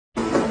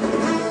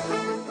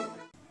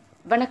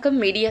வணக்கம்.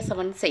 மீடியா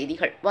 7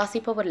 செய்திகள்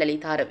வாசிப்பவர்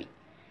லலிதா ரவி.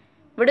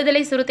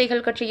 விடுதலை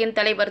சிறுத்தைகள் கட்சியின்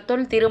தலைவர்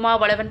தொல்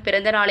திருமாவளவன்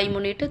பிறந்த நாளை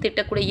முன்னிட்டு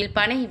திட்டக்குடியில்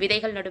பனை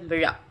விதைகள் நடும்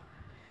விழா.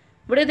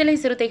 விடுதலை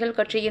சிறுத்தைகள்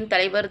கட்சியின்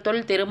தலைவர்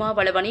தொல்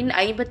திருமாவளவனின்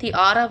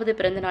 56வது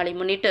பிறந்த நாளை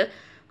முன்னிட்டு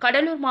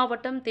கடலூர்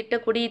மாவட்டம்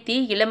திட்டக்குடி தி.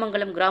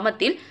 இளமங்கலம்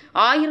கிராமத்தில்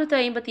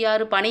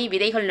 1056 பனை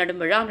விதைகள்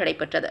நடும் விழா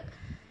நடைபெற்றது.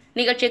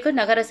 நிகழ்ச்சிக்கு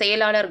நகர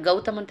செயலாளர்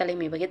கௌதமன்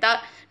தலைமை வகித்தார்.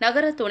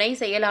 நகர துணை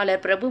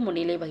செயலாளர் பிரபு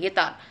முன்னிலை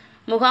வகித்தார்.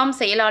 முகாம்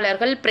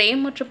செயலாளர்கள்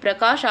பிரேம் மற்றும்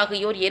பிரகாஷ்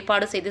ஆகியோர்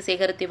ஏற்பாடு செய்து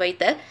சேகரித்து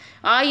வைத்த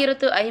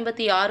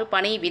 1056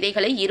 பனை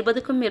விதைகளை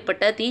 20க்கும்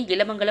மேற்பட்ட தி.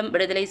 இளமங்கலம்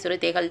விடுதலை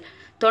சிறுத்தைகள்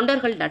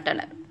தொண்டர்கள்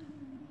நட்டனர்.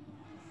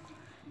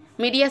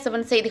 மீடியா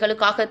 7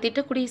 செய்திகளுக்காக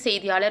திட்டக்குடி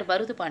செய்தியாளர்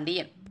வருது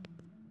பாண்டியன்.